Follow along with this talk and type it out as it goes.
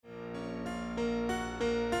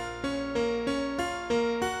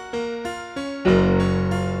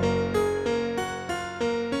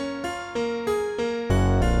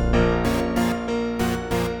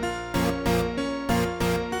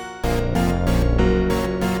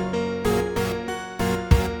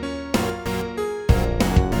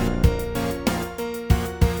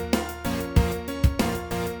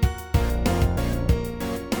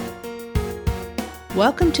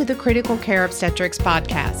Welcome to the Critical Care Obstetrics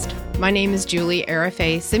podcast. My name is Julie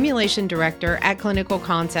Arafeh, Simulation Director at Clinical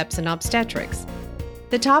Concepts in Obstetrics.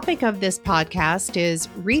 The topic of this podcast is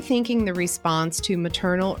Rethinking the Response to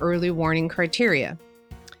Maternal Early Warning Criteria.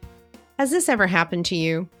 Has this ever happened to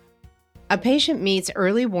you? A patient meets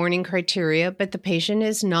early warning criteria, but the patient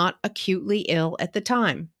is not acutely ill at the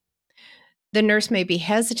time. The nurse may be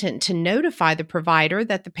hesitant to notify the provider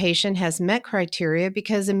that the patient has met criteria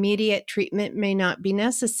because immediate treatment may not be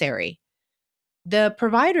necessary. The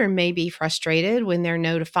provider may be frustrated when they're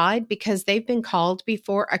notified because they've been called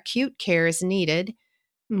before acute care is needed.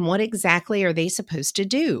 What exactly are they supposed to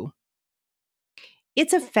do?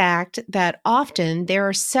 It's a fact that often there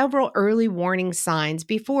are several early warning signs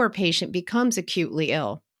before a patient becomes acutely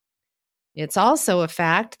ill. It's also a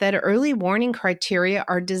fact that early warning criteria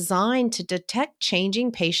are designed to detect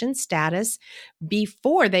changing patient status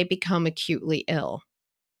before they become acutely ill.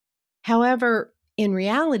 However, in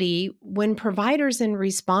reality, when providers and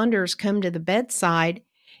responders come to the bedside,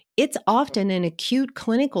 it's often an acute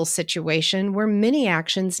clinical situation where many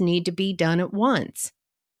actions need to be done at once.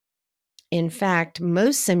 In fact,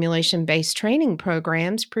 most simulation-based training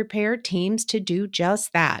programs prepare teams to do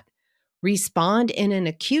just that. Respond in an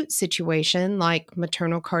acute situation like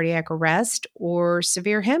maternal cardiac arrest or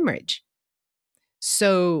severe hemorrhage.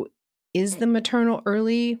 So, is the maternal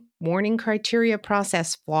early warning criteria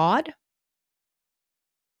process flawed?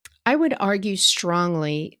 I would argue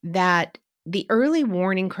strongly that the early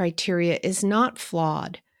warning criteria is not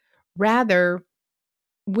flawed. Rather,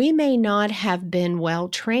 we may not have been well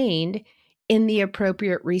trained in the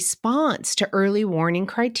appropriate response to early warning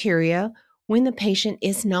criteria when the patient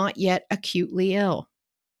is not yet acutely ill.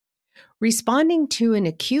 Responding to an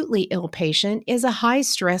acutely ill patient is a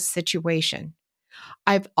high-stress situation.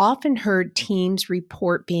 I've often heard teams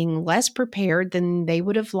report being less prepared than they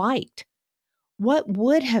would have liked. What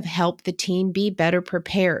would have helped the team be better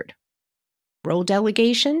prepared? Role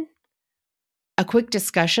delegation? A quick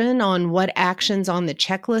discussion on what actions on the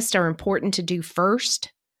checklist are important to do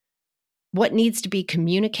first? What needs to be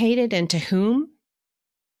communicated and to whom?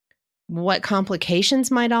 What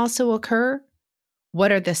complications might also occur?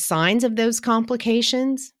 What are the signs of those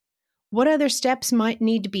complications? What other steps might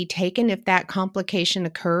need to be taken if that complication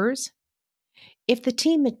occurs? If the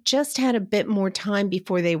team had just had a bit more time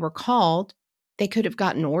before they were called, they could have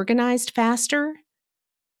gotten organized faster.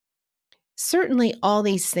 Certainly, all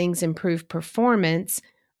these things improve performance,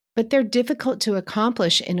 but they're difficult to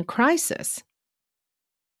accomplish in a crisis.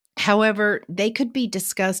 However, they could be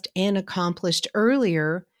discussed and accomplished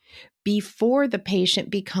earlier before the patient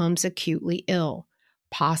becomes acutely ill,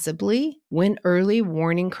 possibly when early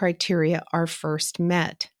warning criteria are first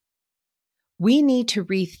met. We need to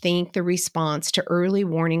rethink the response to early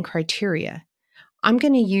warning criteria. I'm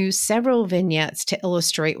going to use several vignettes to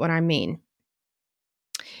illustrate what I mean.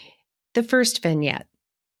 The first vignette.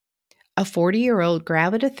 A 40-year-old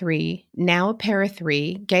gravid of 3, now a para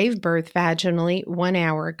 3, gave birth vaginally 1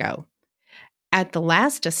 hour ago. At the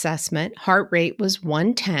last assessment, heart rate was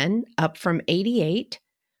 110, up from 88,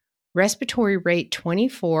 respiratory rate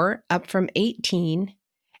 24, up from 18,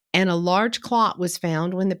 and a large clot was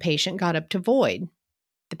found when the patient got up to void.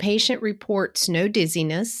 The patient reports no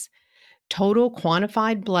dizziness. Total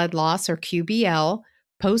quantified blood loss, or QBL,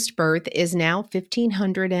 post-birth is now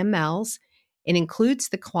 1,500 mLs. It includes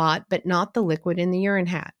the clot, but not the liquid in the urine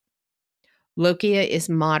hat. Lochia is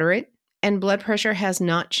moderate, and blood pressure has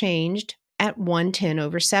not changed at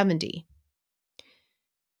 110/70.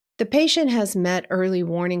 The patient has met early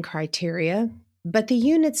warning criteria, but the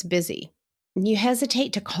unit's busy. You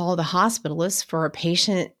hesitate to call the hospitalist for a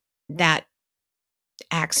patient that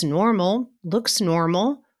acts normal, looks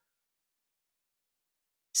normal.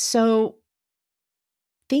 So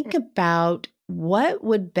think about what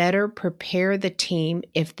would better prepare the team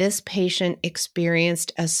if this patient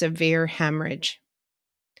experienced a severe hemorrhage.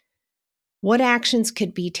 What actions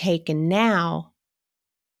could be taken now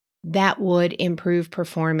that would improve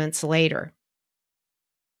performance later?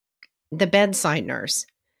 The bedside nurse.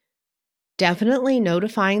 Definitely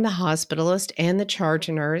notifying the hospitalist and the charge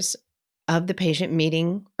nurse of the patient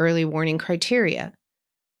meeting early warning criteria.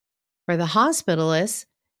 For the hospitalist,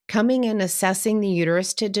 coming and assessing the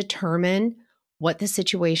uterus to determine what the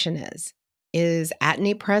situation is. Is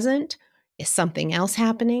atony present? Is something else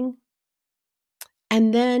happening?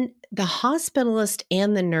 And then the hospitalist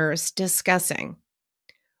and the nurse discussing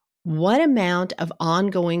what amount of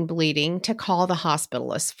ongoing bleeding to call the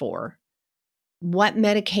hospitalist for, what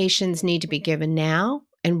medications need to be given now,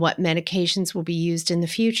 and what medications will be used in the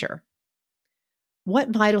future.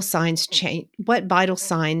 What vital signs should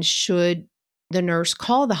the nurse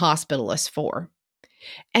call the hospitalist for?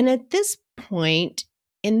 And at this point,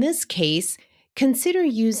 in this case, consider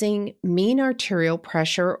using mean arterial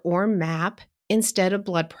pressure or MAP instead of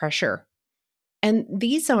blood pressure. And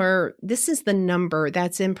this is the number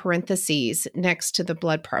that's in parentheses next to the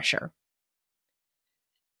blood pressure.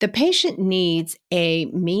 The patient needs a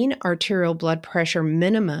mean arterial blood pressure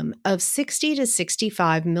minimum of 60 to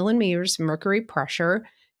 65 millimeters mercury pressure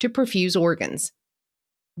to perfuse organs.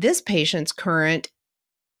 This patient's current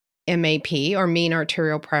MAP, or mean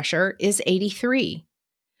arterial pressure, is 83.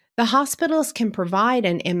 The hospitals can provide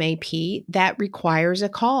an MAP that requires a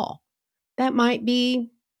call. That might be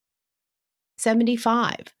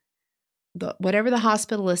 75, whatever the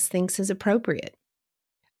hospitalist thinks is appropriate.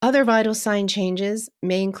 Other vital sign changes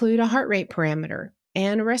may include a heart rate parameter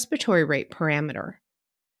and a respiratory rate parameter.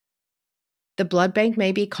 The blood bank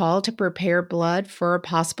may be called to prepare blood for a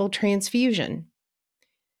possible transfusion.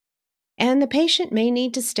 And the patient may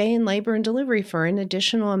need to stay in labor and delivery for an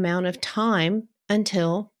additional amount of time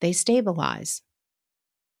until they stabilize.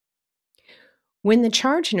 When the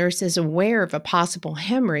charge nurse is aware of a possible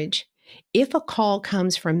hemorrhage, if a call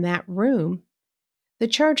comes from that room, the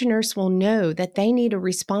charge nurse will know that they need a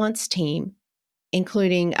response team,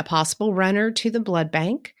 including a possible runner to the blood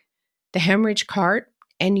bank, the hemorrhage cart,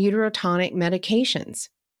 and uterotonic medications.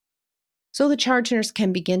 So the charge nurse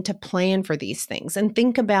can begin to plan for these things and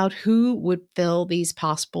think about who would fill these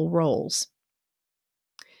possible roles.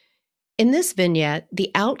 In this vignette,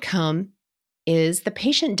 the outcome is the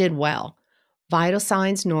patient did well. Vital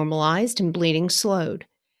signs normalized and bleeding slowed.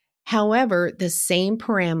 However, the same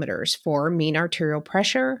parameters for mean arterial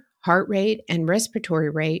pressure, heart rate, and respiratory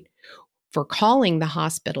rate for calling the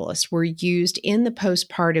hospitalist were used in the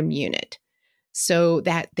postpartum unit, so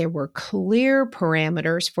that there were clear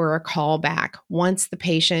parameters for a callback once the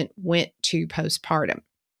patient went to postpartum.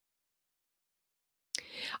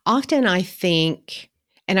 Often I think,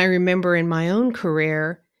 and I remember in my own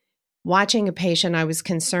career, watching a patient I was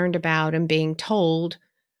concerned about and being told,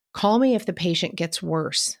 call me if the patient gets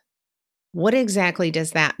worse. What exactly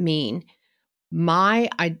does that mean? My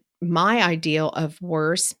ideal of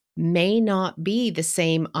worse may not be the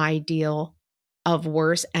same ideal of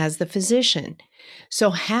worse as the physician.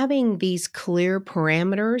 So having these clear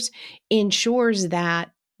parameters ensures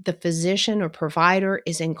that the physician or provider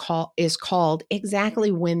is called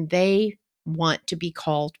exactly when they want to be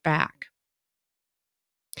called back.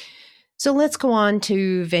 So let's go on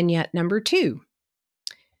to vignette number 2.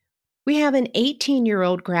 We have an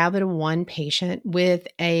 18-year-old Gravida 1 patient with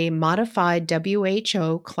a modified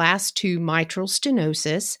WHO Class 2 mitral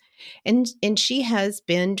stenosis, and she has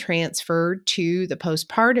been transferred to the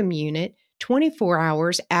postpartum unit 24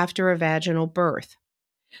 hours after a vaginal birth.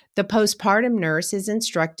 The postpartum nurse is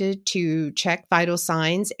instructed to check vital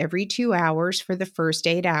signs every 2 hours for the first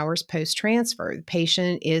 8 hours post-transfer. The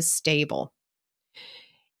patient is stable.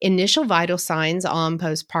 Initial vital signs on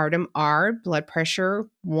postpartum are blood pressure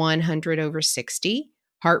 100/60,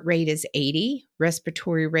 heart rate is 80,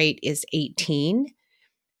 respiratory rate is 18,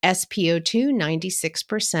 SpO2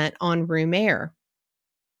 96% on room air.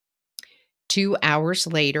 2 hours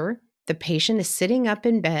later, the patient is sitting up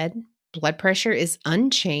in bed, blood pressure is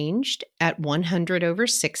unchanged at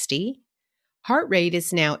 100/60, heart rate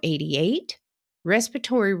is now 88,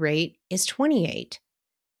 respiratory rate is 28,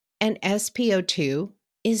 and SpO2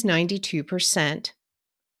 is 92%,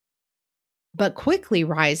 but quickly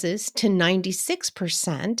rises to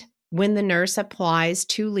 96% when the nurse applies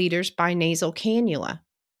 2 liters by nasal cannula,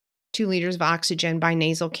 2 liters of oxygen by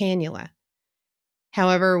nasal cannula.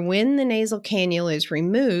 However, when the nasal cannula is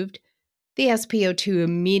removed, the SpO2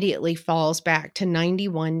 immediately falls back to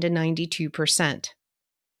 91 to 92%.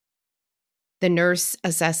 The nurse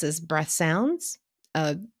assesses breath sounds.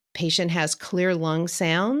 A patient has clear lung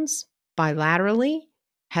sounds bilaterally,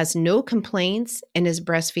 has no complaints, and is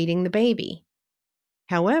breastfeeding the baby.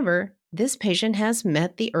 However, this patient has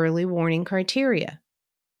met the early warning criteria.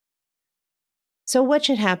 So what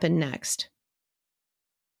should happen next?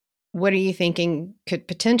 What are you thinking could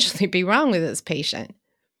potentially be wrong with this patient?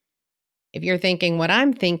 If you're thinking what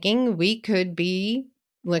I'm thinking, we could be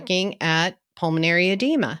looking at pulmonary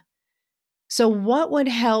edema. So what would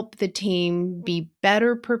help the team be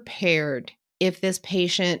better prepared if this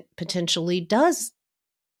patient potentially does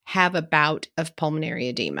have a bout of pulmonary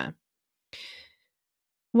edema?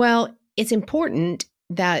 Well, it's important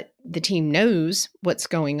that the team knows what's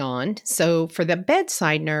going on. So for the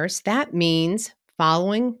bedside nurse, that means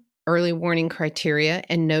following early warning criteria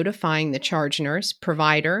and notifying the charge nurse,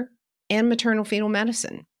 provider, and maternal fetal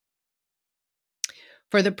medicine.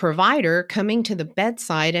 For the provider, coming to the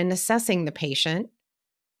bedside and assessing the patient,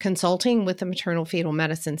 consulting with the maternal fetal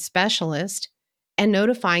medicine specialist, and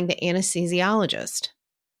notifying the anesthesiologist.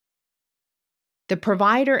 The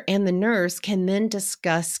provider and the nurse can then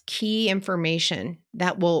discuss key information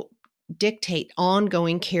that will dictate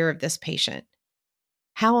ongoing care of this patient.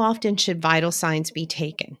 How often should vital signs be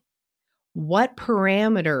taken? What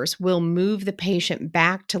parameters will move the patient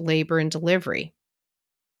back to labor and delivery?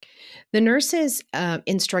 The nurse is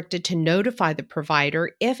instructed to notify the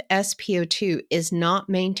provider if SpO2 is not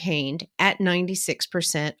maintained at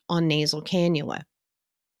 96% on nasal cannula.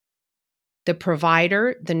 The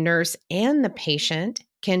provider, the nurse, and the patient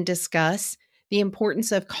can discuss the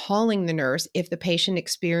importance of calling the nurse if the patient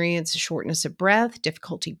experiences shortness of breath,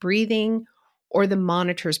 difficulty breathing, or the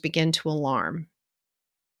monitors begin to alarm.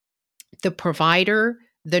 The provider,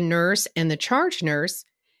 the nurse, and the charge nurse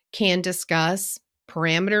can discuss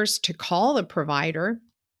parameters to call the provider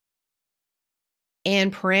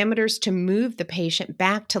and parameters to move the patient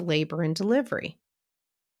back to labor and delivery.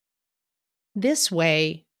 This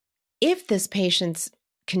way, if this patient's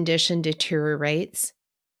condition deteriorates,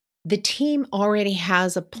 the team already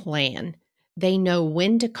has a plan. They know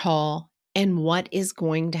when to call and what is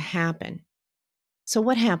going to happen. So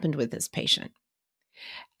what happened with this patient?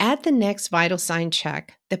 At the next vital sign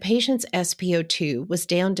check, the patient's SpO2 was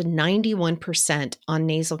down to 91% on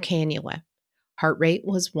nasal cannula. Heart rate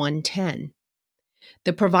was 110.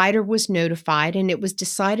 The provider was notified, and it was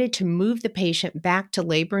decided to move the patient back to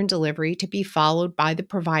labor and delivery to be followed by the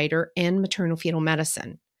provider and maternal fetal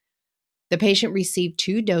medicine. The patient received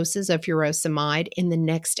 2 doses of furosemide in the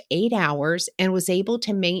next 8 hours and was able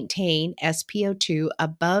to maintain SpO2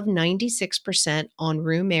 above 96% on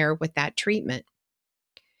room air with that treatment.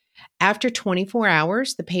 After 24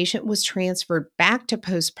 hours, the patient was transferred back to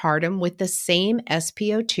postpartum with the same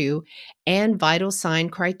SpO2 and vital sign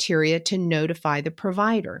criteria to notify the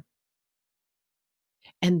provider.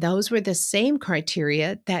 And those were the same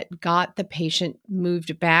criteria that got the patient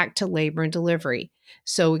moved back to labor and delivery.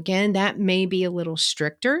 So again, that may be a little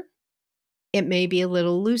stricter. It may be a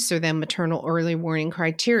little looser than maternal early warning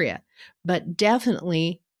criteria, but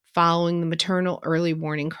definitely following the maternal early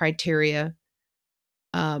warning criteria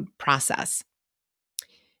process.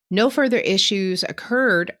 No further issues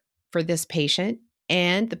occurred for this patient,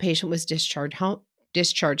 and the patient was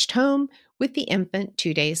discharged home with the infant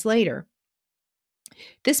 2 days later.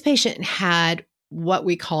 This patient had what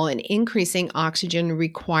we call an increasing oxygen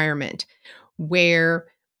requirement, where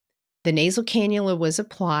the nasal cannula was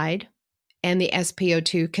applied and the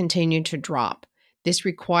SpO2 continued to drop. This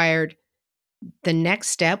required the next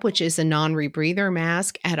step, which is a non-rebreather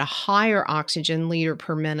mask at a higher oxygen liter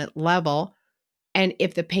per minute level. And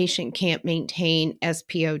if the patient can't maintain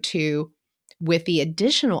SpO2 with the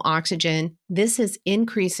additional oxygen, this is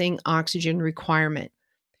increasing oxygen requirement.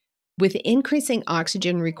 With increasing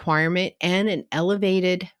oxygen requirement and an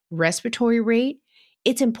elevated respiratory rate,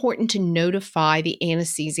 it's important to notify the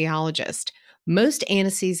anesthesiologist. Most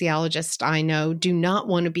anesthesiologists I know do not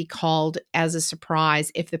want to be called as a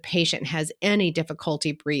surprise if the patient has any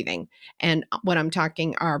difficulty breathing. And what I'm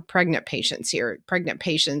talking are pregnant patients here. Pregnant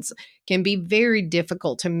patients can be very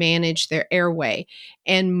difficult to manage their airway.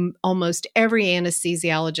 And almost every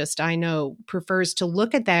anesthesiologist I know prefers to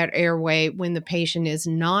look at that airway when the patient is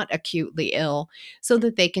not acutely ill so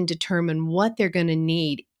that they can determine what they're going to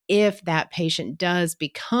need if that patient does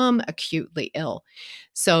become acutely ill.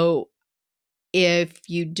 So if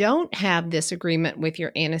you don't have this agreement with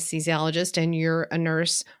your anesthesiologist and you're a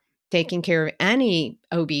nurse taking care of any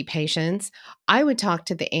OB patients, I would talk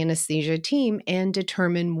to the anesthesia team and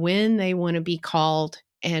determine when they want to be called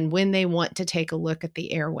and when they want to take a look at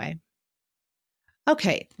the airway.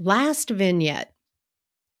 Okay, last vignette.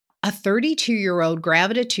 A 32-year-old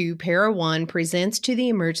Gravida 2 Para 1 presents to the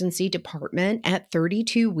emergency department at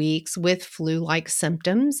 32 weeks with flu-like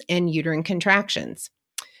symptoms and uterine contractions.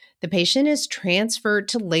 The patient is transferred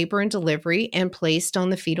to labor and delivery and placed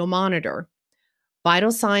on the fetal monitor.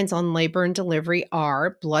 Vital signs on labor and delivery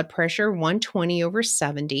are blood pressure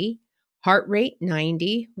 120/70, heart rate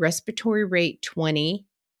 90, respiratory rate 20,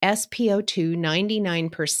 SpO2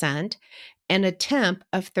 99%, and a temp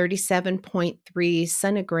of 37.3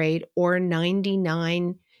 centigrade or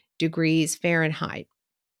 99 degrees Fahrenheit.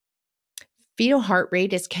 Fetal heart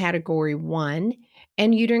rate is category 1,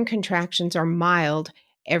 and uterine contractions are mild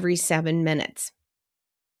every 7 minutes,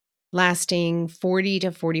 lasting 40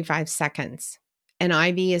 to 45 seconds. An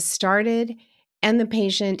IV is started, and the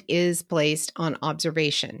patient is placed on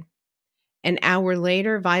observation. An hour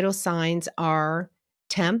later, vital signs are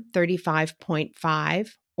temp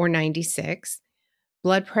 35.5 or 96,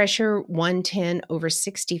 blood pressure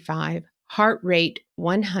 110/65, heart rate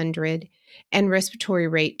 100, and respiratory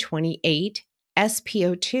rate 28,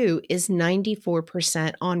 SpO2 is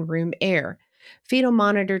 94% on room air. Fetal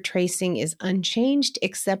monitor tracing is unchanged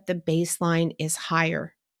except the baseline is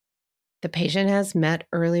higher. The patient has met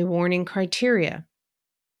early warning criteria.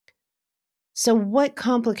 So what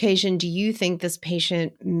complication do you think this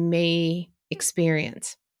patient may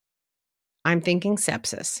experience? I'm thinking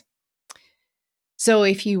sepsis. So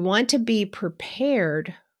if you want to be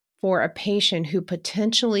prepared for a patient who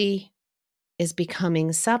potentially is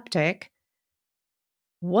becoming septic,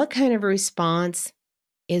 what kind of response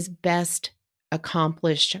is best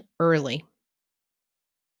accomplished early?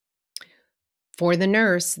 For the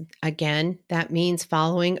nurse, again, that means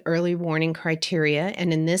following early warning criteria.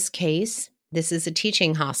 And in this case, this is a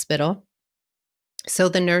teaching hospital. So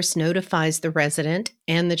the nurse notifies the resident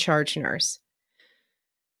and the charge nurse.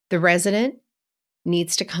 The resident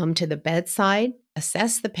needs to come to the bedside,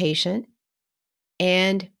 assess the patient,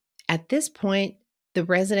 and at this point, the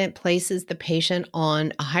resident places the patient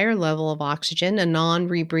on a higher level of oxygen, a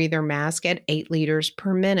non-rebreather mask at 8 liters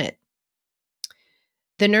per minute.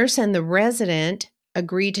 The nurse and the resident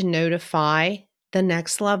agree to notify the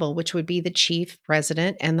next level, which would be the chief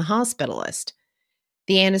resident and the hospitalist.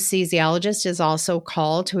 The anesthesiologist is also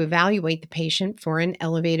called to evaluate the patient for an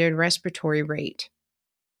elevated respiratory rate.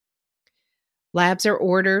 Labs are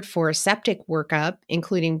ordered for a septic workup,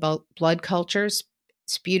 including blood cultures,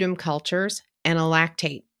 sputum cultures, and a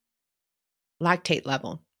lactate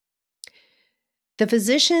level. The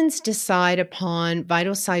physicians decide upon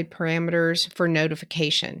vital sign parameters for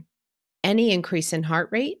notification: any increase in heart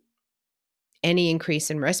rate, any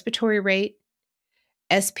increase in respiratory rate,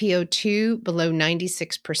 SpO2 below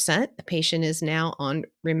 96%. The patient is now on,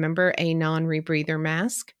 remember, a non-rebreather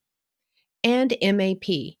mask, and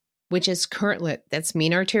MAP, which is currently, that's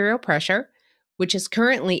mean arterial pressure, which is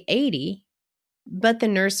currently 80, but the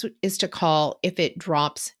nurse is to call if it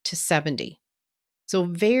drops to 70. So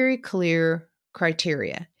very clear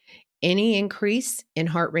criteria: any increase in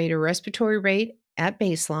heart rate or respiratory rate at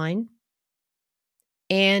baseline,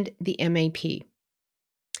 and the MAP.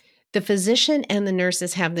 The physician and the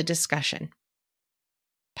nurses have the discussion,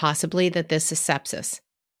 possibly that this is sepsis.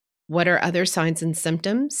 What are other signs and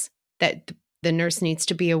symptoms that the nurse needs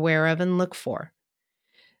to be aware of and look for?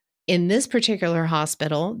 In this particular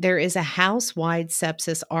hospital, there is a house-wide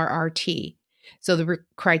sepsis RRT. So the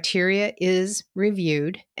criteria is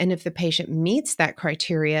reviewed, and if the patient meets that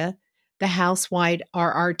criteria, the house-wide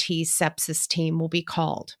RRT sepsis team will be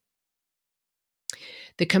called.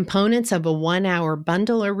 The components of a 1-hour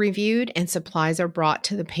bundle are reviewed and supplies are brought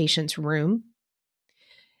to the patient's room.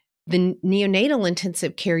 The neonatal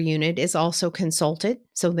intensive care unit is also consulted,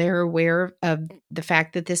 so they're aware of the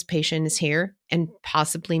fact that this patient is here and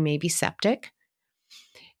possibly maybe septic.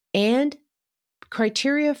 And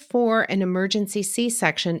criteria for an emergency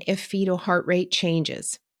C-section if fetal heart rate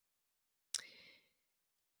changes.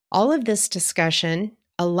 All of this discussion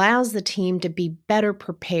allows the team to be better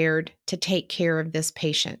prepared to take care of this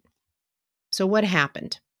patient. So what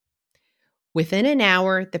happened? Within an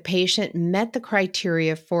hour, the patient met the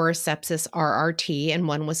criteria for a sepsis RRT and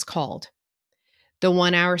one was called. The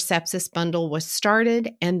 1-hour sepsis bundle was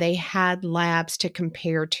started and they had labs to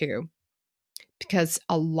compare to, because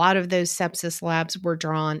a lot of those sepsis labs were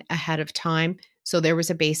drawn ahead of time, so there was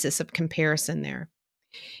a basis of comparison there.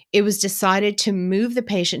 It was decided to move the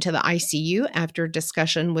patient to the ICU after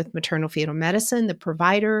discussion with maternal fetal medicine, the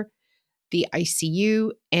provider, the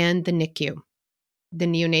ICU, and the NICU, the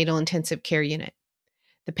neonatal intensive care unit.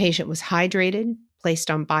 The patient was hydrated,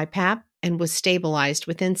 placed on BiPAP, and was stabilized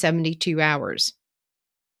within 72 hours.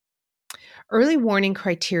 Early warning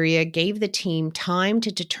criteria gave the team time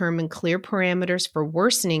to determine clear parameters for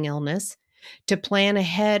worsening illness, to plan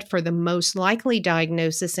ahead for the most likely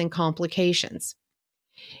diagnosis and complications.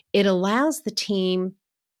 It allows the team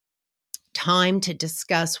time to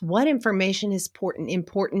discuss what information is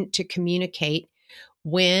important to communicate,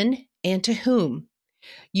 when, and to whom.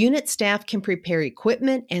 Unit staff can prepare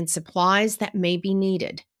equipment and supplies that may be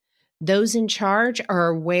needed. Those in charge are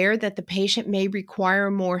aware that the patient may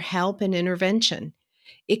require more help and intervention.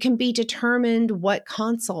 It can be determined what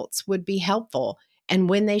consults would be helpful and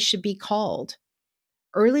when they should be called.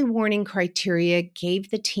 Early warning criteria gave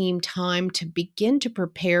the team time to begin to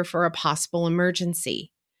prepare for a possible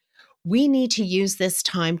emergency. We need to use this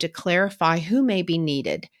time to clarify who may be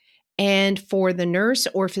needed, and for the nurse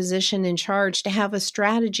or physician in charge to have a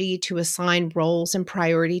strategy to assign roles and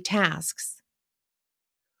priority tasks.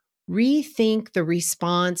 Rethink the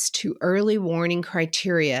response to early warning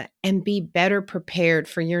criteria and be better prepared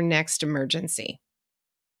for your next emergency.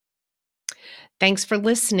 Thanks for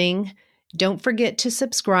listening. Don't forget to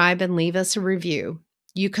subscribe and leave us a review.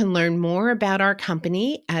 You can learn more about our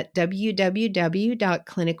company at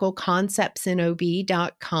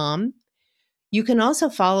www.clinicalconceptsob.com. You can also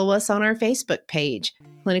follow us on our Facebook page,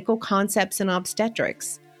 Clinical Concepts in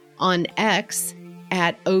Obstetrics, on X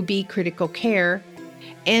at OB Critical Care,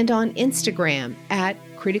 and on Instagram at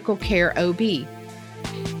Critical Care OB.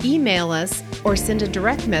 Email us or send a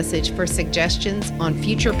direct message for suggestions on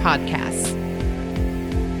future podcasts.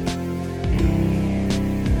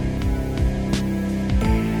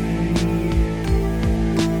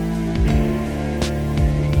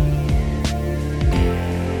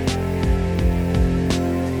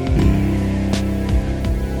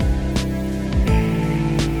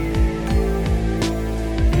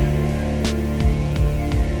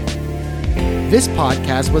 This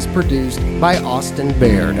podcast was produced by Austin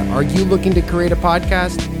Baird. Are you looking to create a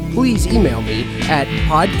podcast? Please email me at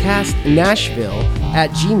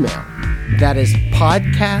podcastnashville@gmail.com. That is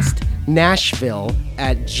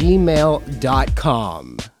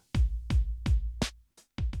podcastnashville@gmail.com.